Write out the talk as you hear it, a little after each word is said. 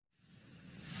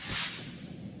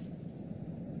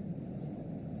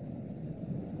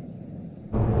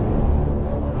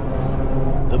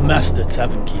Master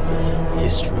Tavern Keeper's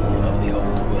History of the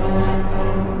Old World.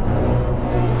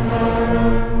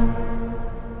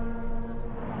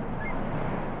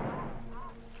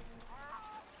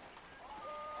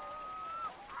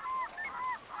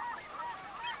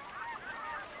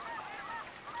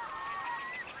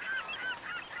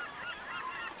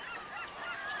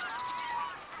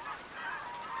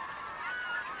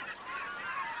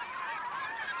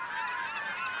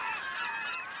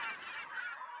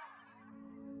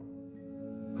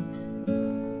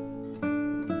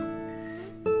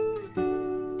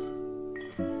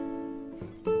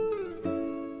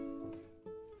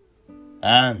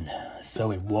 And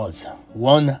so it was,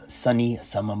 one sunny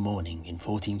summer morning in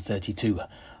 1432,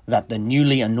 that the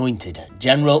newly anointed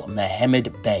General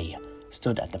Mehmed Bey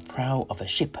stood at the prow of a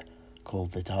ship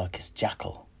called the Darkest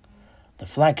Jackal, the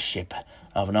flagship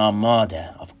of an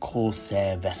armada of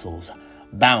corsair vessels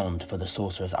bound for the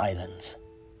Sorcerers Islands.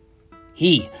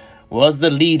 He was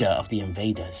the leader of the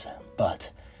invaders,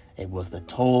 but it was the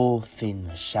tall,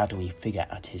 thin, shadowy figure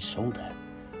at his shoulder,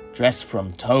 dressed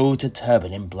from toe to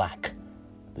turban in black,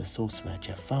 the sorcerer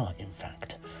Jaffar, in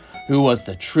fact, who was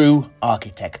the true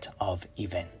architect of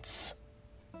events.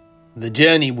 The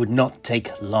journey would not take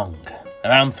long,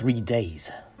 around 3 days,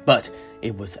 but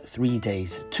it was 3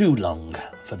 days too long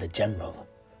for the general,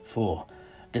 for,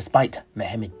 despite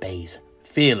Mehmed Bey's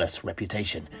fearless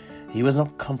reputation, he was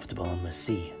not comfortable on the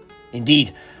sea.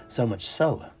 Indeed, so much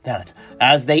so that,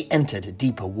 as they entered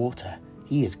deeper water,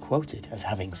 he is quoted as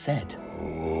having said,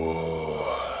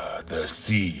 "The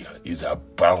sea is a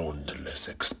boundless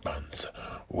expanse,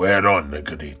 whereon the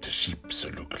great ships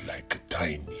look like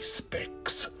tiny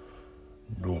specks.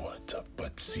 Naught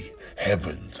but the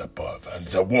heavens above and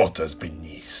the waters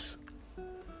beneath.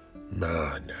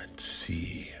 Man and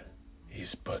sea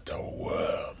is but a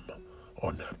worm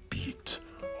on a bit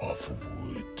of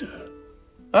wood."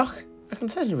 Oh, I can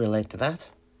certainly relate to that.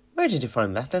 Where did you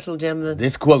find that little gem then?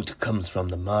 This quote comes from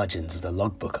the margins of the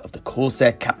logbook of the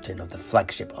corsair captain of the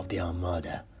flagship of the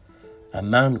Armada, a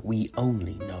man we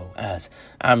only know as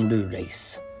Amru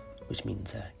Reis, which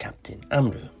means Captain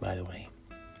Amru, by the way.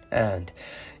 And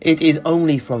it is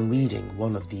only from reading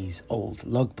one of these old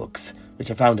logbooks, which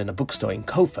I found in a bookstore in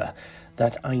Kofa,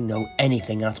 that I know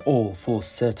anything at all for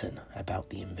certain about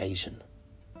the invasion.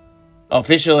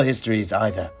 Official history is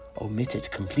either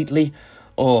omitted completely,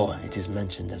 or it is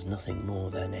mentioned as nothing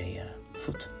more than a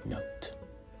footnote.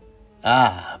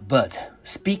 But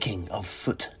speaking of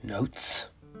footnotes,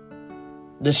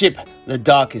 the ship, the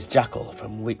Darkest Jackal,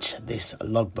 from which this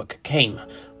logbook came,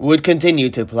 would continue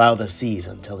to plough the seas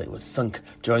until it was sunk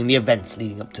during the events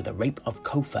leading up to the rape of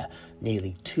Kofa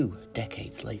nearly 2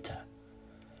 decades later.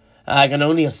 I can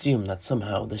only assume that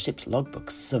somehow the ship's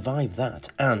logbooks survived that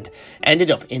and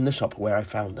ended up in the shop where I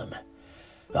found them.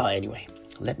 Anyway,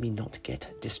 let me not get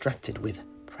distracted with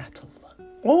prattle.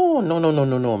 Oh,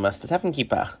 no, Master Tavern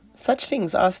Keeper. Such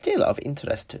things are still of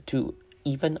interest to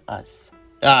even us.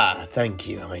 Thank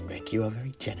you, Heinrich. You are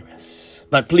very generous.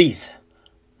 But please,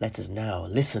 let us now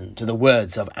listen to the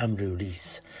words of Amru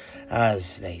Reis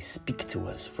as they speak to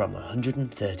us from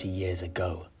 130 years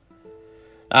ago.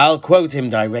 I'll quote him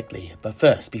directly, but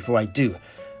first, before I do,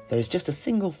 there is just a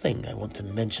single thing I want to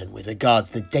mention with regards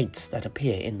to the dates that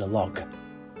appear in the log.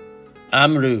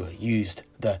 Amru used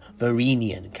the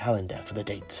Varenian calendar for the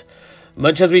dates,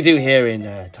 much as we do here in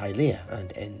Tilea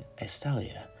and in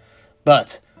Estalia.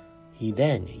 But he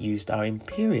then used our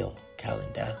imperial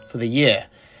calendar for the year.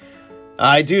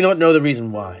 I do not know the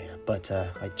reason why, but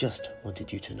I just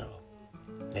wanted you to know.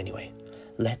 Anyway,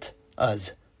 let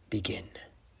us begin.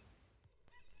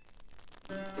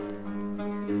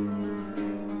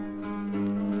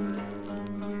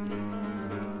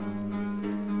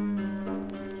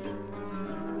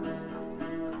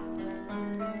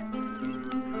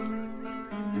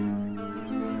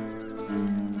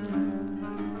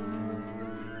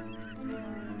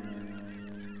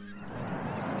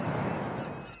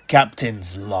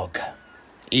 Captain's log.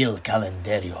 Il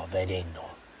calendario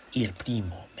vereno, il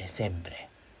 1 Decembre.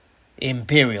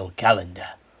 Imperial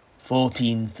calendar,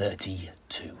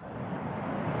 1432.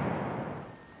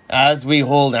 As we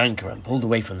hauled anchor and pulled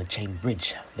away from the chain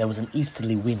bridge, there was an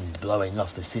easterly wind blowing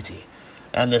off the city,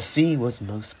 and the sea was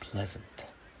most pleasant.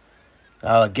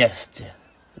 Our guest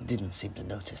didn't seem to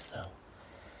notice, though.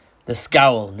 The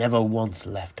scowl never once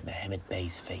left Mehmed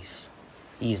Bey's face.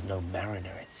 He is no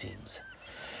mariner, it seems.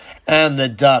 And the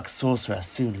dark sorcerer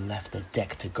soon left the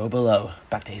deck to go below,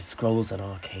 back to his scrolls and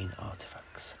arcane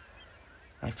artifacts.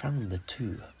 I found the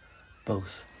two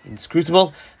both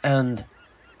inscrutable and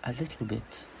a little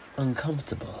bit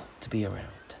uncomfortable to be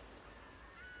around.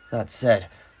 That said,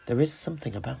 there is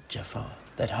something about Jaffar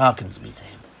that hearkens me to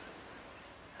him.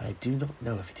 I do not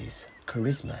know if it is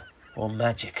charisma or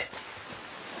magic.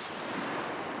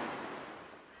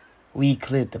 We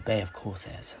cleared the Bay of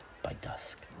Corsairs by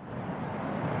dusk.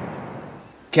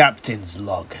 Captain's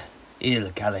log.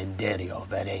 Il calendario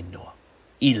vereno.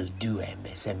 Il 2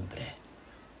 Mesembre.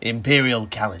 Imperial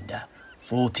calendar,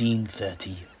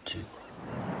 1432.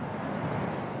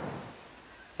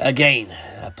 Again,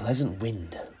 a pleasant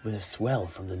wind with a swell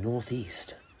from the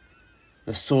northeast.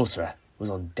 The sorcerer was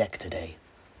on deck today,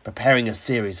 preparing a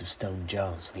series of stone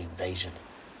jars for the invasion.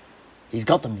 He's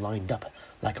got them lined up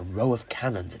like a row of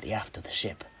cannons at the aft of the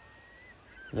ship.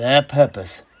 Their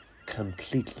purpose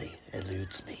completely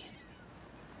eludes me.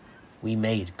 We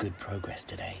made good progress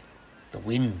today. The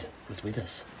wind was with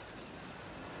us.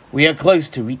 We are close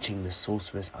to reaching the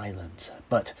Sorcerers Islands,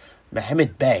 but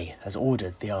Mohammed Bey has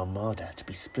ordered the armada to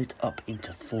be split up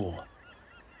into 4.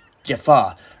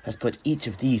 Jaffar has put each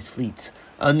of these fleets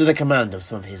under the command of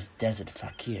some of his desert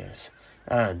fakirs,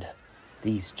 and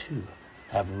these too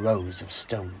have rows of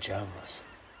stone jars.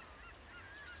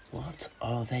 What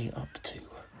are they up to?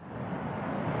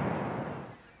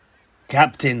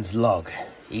 Captain's log.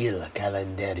 Il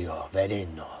calendario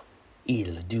vereno.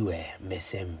 Il 2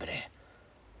 Mesembre.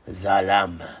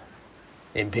 Zalam.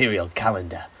 Imperial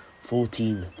calendar,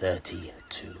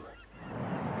 1432.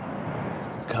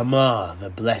 Kamar the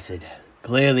Blessed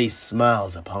clearly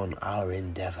smiles upon our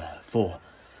endeavour, for,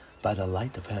 by the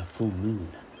light of her full moon,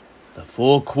 the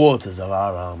 4 quarters of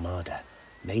our armada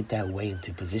made their way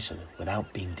into position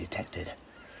without being detected,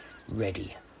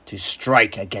 ready to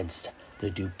strike against the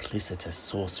duplicitous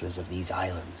sorcerers of these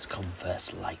islands come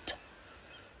first light.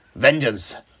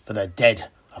 Vengeance for the dead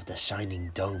of the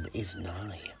Shining Dome is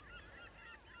nigh.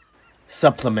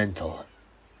 Supplemental.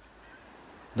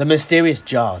 The mysterious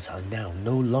jars are now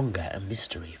no longer a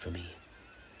mystery for me.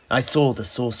 I saw the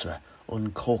sorcerer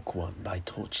uncork one by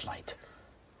torchlight.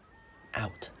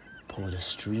 Out poured a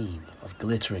stream of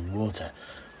glittering water,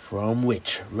 from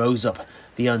which rose up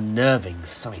the unnerving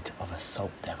sight of a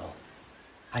salt devil.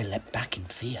 I leapt back in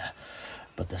fear,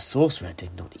 but the sorcerer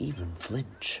did not even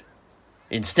flinch.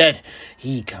 Instead,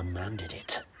 he commanded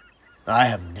it. I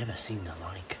have never seen the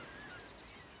like.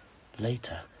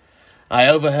 Later, I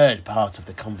overheard part of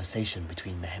the conversation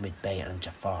between Mohammed Bey and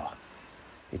Jaffar.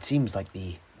 It seems like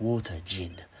the water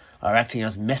jinn are acting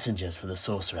as messengers for the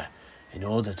sorcerer in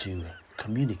order to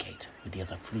communicate with the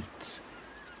other fleets.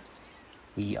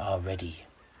 We are ready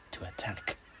to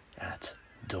attack at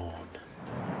dawn.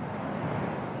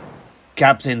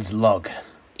 Captain's log.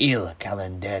 Il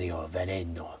calendario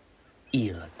vereno.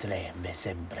 Il 3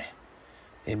 Mesembre.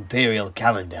 Imperial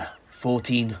calendar,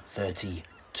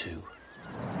 1432.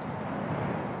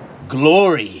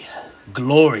 Glory,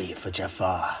 glory for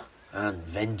Jaffar, and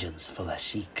vengeance for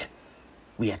Lashik.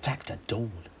 We attacked at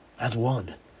dawn, as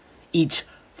one, each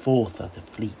 4th of the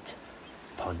fleet,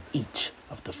 upon each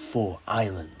of the 4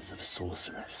 islands of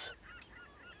sorcerers.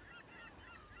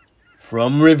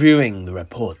 From reviewing the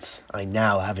reports I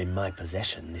now have in my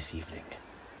possession this evening,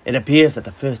 it appears that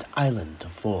the first island to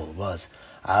fall was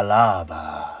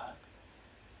Alaba.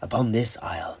 Upon this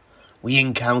isle, we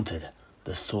encountered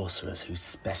the sorcerers who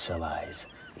specialize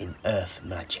in earth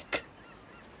magic.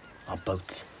 Our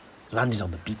boats landed on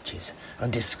the beaches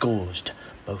and disgorged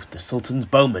both the Sultan's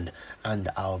bowmen and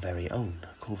our very own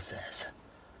corsairs.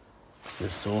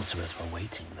 The sorcerers were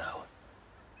waiting, though.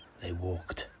 They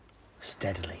walked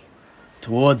steadily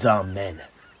towards our men.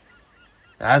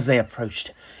 As they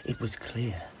approached, it was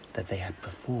clear that they had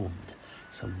performed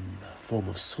some form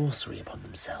of sorcery upon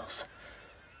themselves.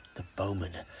 The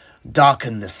bowmen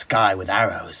darkened the sky with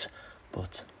arrows,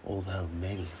 but although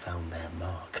many found their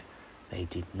mark, they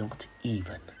did not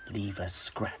even leave a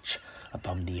scratch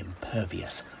upon the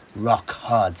impervious,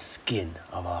 rock-hard skin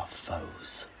of our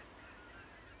foes.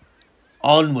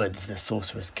 Onwards the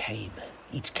sorcerers came,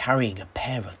 each carrying a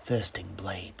pair of thirsting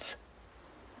blades.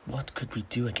 What could we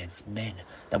do against men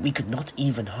that we could not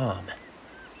even harm?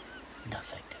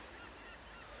 Nothing.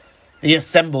 The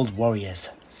assembled warriors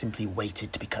simply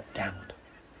waited to be cut down.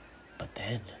 But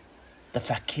then, the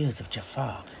fakirs of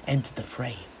Jaffar entered the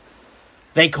fray.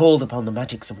 They called upon the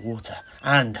magics of water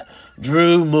and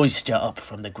drew moisture up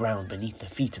from the ground beneath the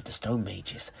feet of the stone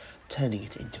mages, turning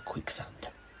it into quicksand.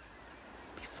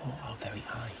 Before our very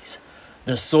eyes,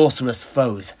 the sorcerer's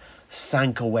foes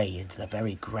sank away into the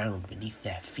very ground beneath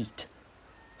their feet.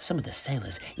 Some of the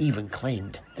sailors even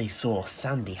claimed they saw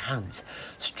sandy hands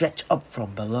stretch up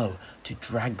from below to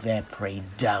drag their prey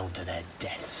down to their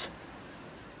deaths.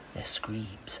 Their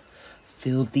screams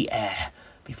filled the air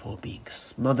before being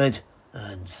smothered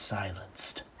and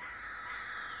silenced.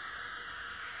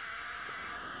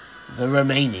 The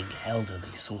remaining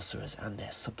elderly sorcerers and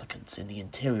their supplicants in the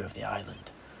interior of the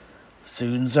island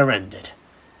soon surrendered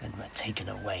and were taken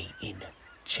away in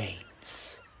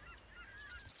chains.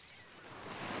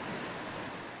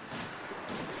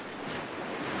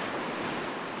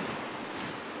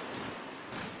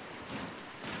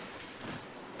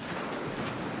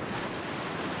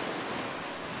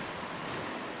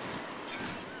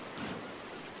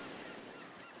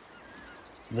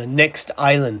 The next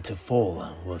island to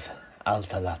fall was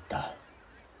Altalata.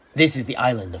 This is the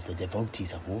island of the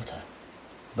devotees of water.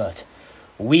 But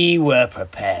we were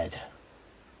prepared.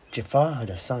 Jaffar had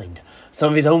assigned some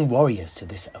of his own warriors to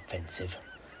this offensive,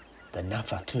 the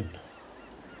Nafatun.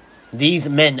 These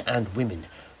men and women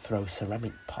throw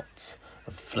ceramic pots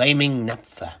of flaming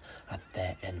naphtha at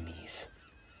their enemies,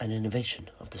 an innovation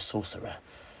of the sorcerer.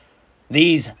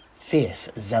 These fierce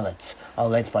zealots are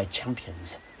led by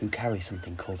champions who carry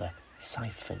something called a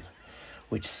siphon,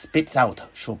 which spits out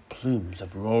short plumes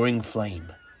of roaring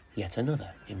flame, yet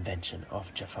another invention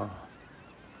of Jaffar.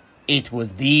 It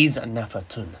was these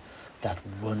Nafatun that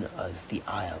won us the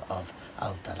Isle of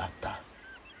Altarata.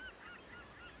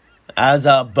 As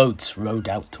our boats rowed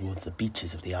out towards the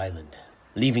beaches of the island,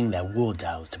 leaving their war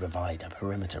dhows to provide a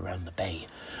perimeter around the bay,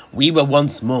 we were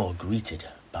once more greeted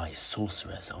by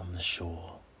sorcerers on the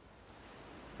shore.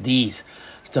 These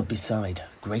stood beside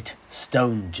great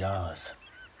stone jars.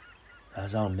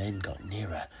 As our men got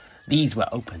nearer, these were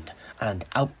opened and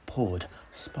outpoured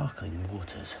sparkling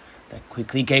waters that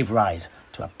quickly gave rise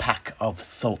to a pack of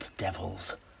salt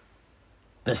devils.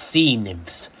 The sea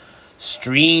nymphs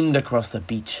streamed across the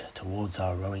beach towards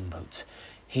our rowing boats,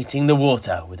 hitting the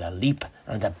water with a leap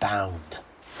and a bound,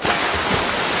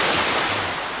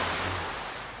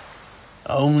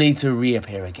 only to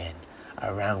reappear again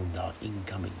around our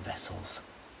incoming vessels.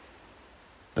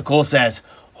 The corsairs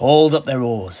hauled up their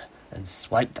oars and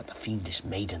swiped at the fiendish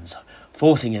maidens,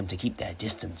 forcing them to keep their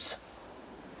distance.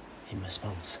 In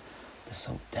response, the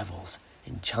salt devils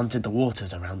enchanted the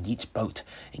waters around each boat,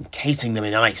 encasing them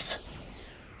in ice.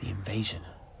 The invasion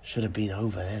should have been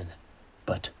over then,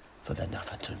 but for the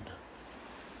Nafatun.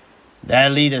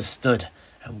 Their leaders stood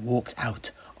and walked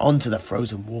out onto the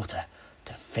frozen water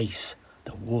to face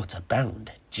the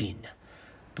water-bound Jinn,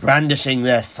 brandishing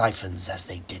their siphons as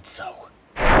they did so.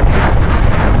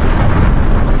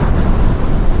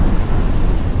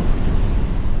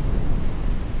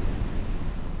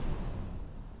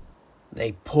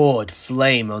 They poured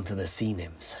flame onto the sea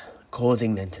nymphs,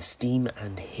 causing them to steam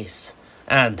and hiss,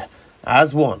 and,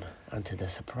 as one, and to the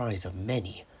surprise of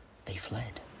many, they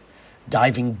fled,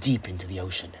 diving deep into the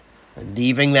ocean and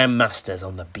leaving their masters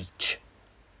on the beach.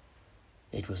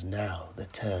 It was now the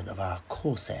turn of our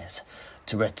corsairs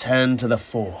to return to the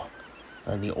fore,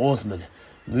 and the oarsmen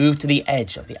moved to the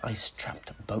edge of the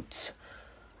ice-trapped boats,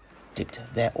 dipped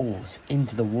their oars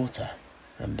into the water,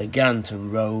 and began to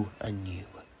row anew,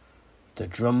 the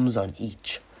drums on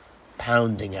each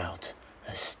pounding out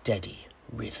a steady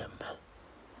rhythm.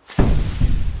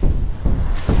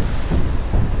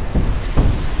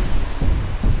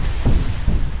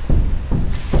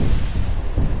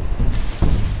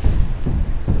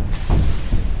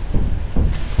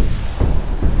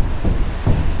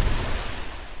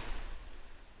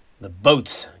 The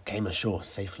boats came ashore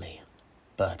safely,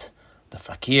 but the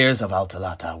fakirs of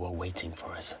Altalata were waiting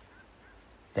for us.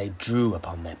 They drew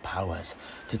upon their powers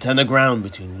to turn the ground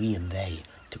between we and they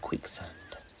to quicksand.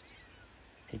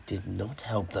 It did not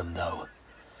help them, though.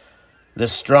 The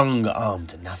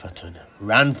strong-armed Nafatun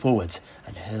ran forwards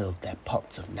and hurled their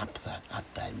pots of naphtha at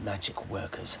their magic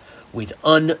workers with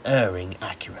unerring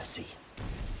accuracy.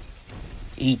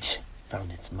 Each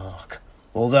found its mark,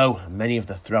 although many of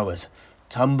the throwers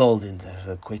tumbled into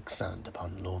the quicksand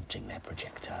upon launching their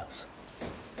projectiles.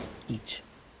 Each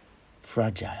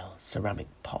fragile ceramic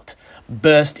pot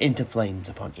burst into flames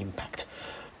upon impact,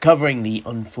 covering the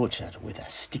unfortunate with a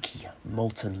sticky,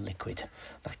 molten liquid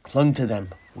that clung to them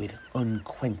with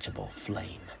unquenchable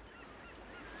flame.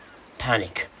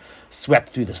 Panic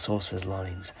swept through the sorcerers'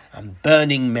 lines, and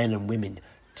burning men and women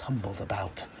tumbled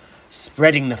about,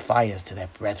 spreading the fires to their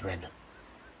brethren.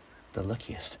 The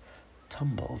luckiest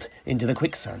tumbled into the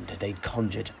quicksand they'd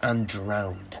conjured and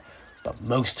drowned, but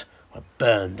most were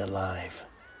burned alive.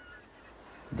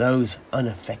 Those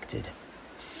unaffected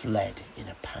fled in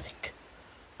a panic,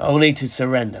 only to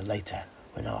surrender later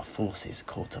when our forces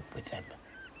caught up with them.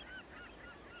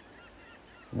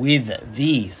 With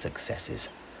these successes,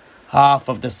 half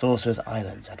of the Sorcerers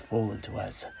Islands had fallen to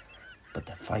us, but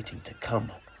the fighting to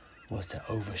come was to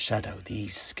overshadow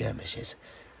these skirmishes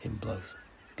in both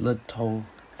blood toll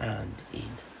and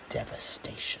in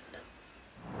devastation.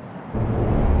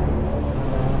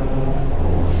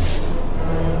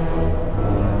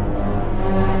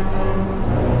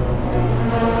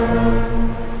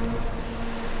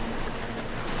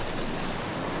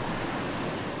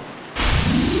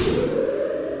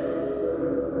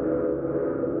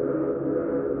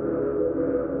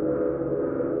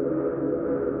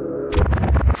 Sorcerer.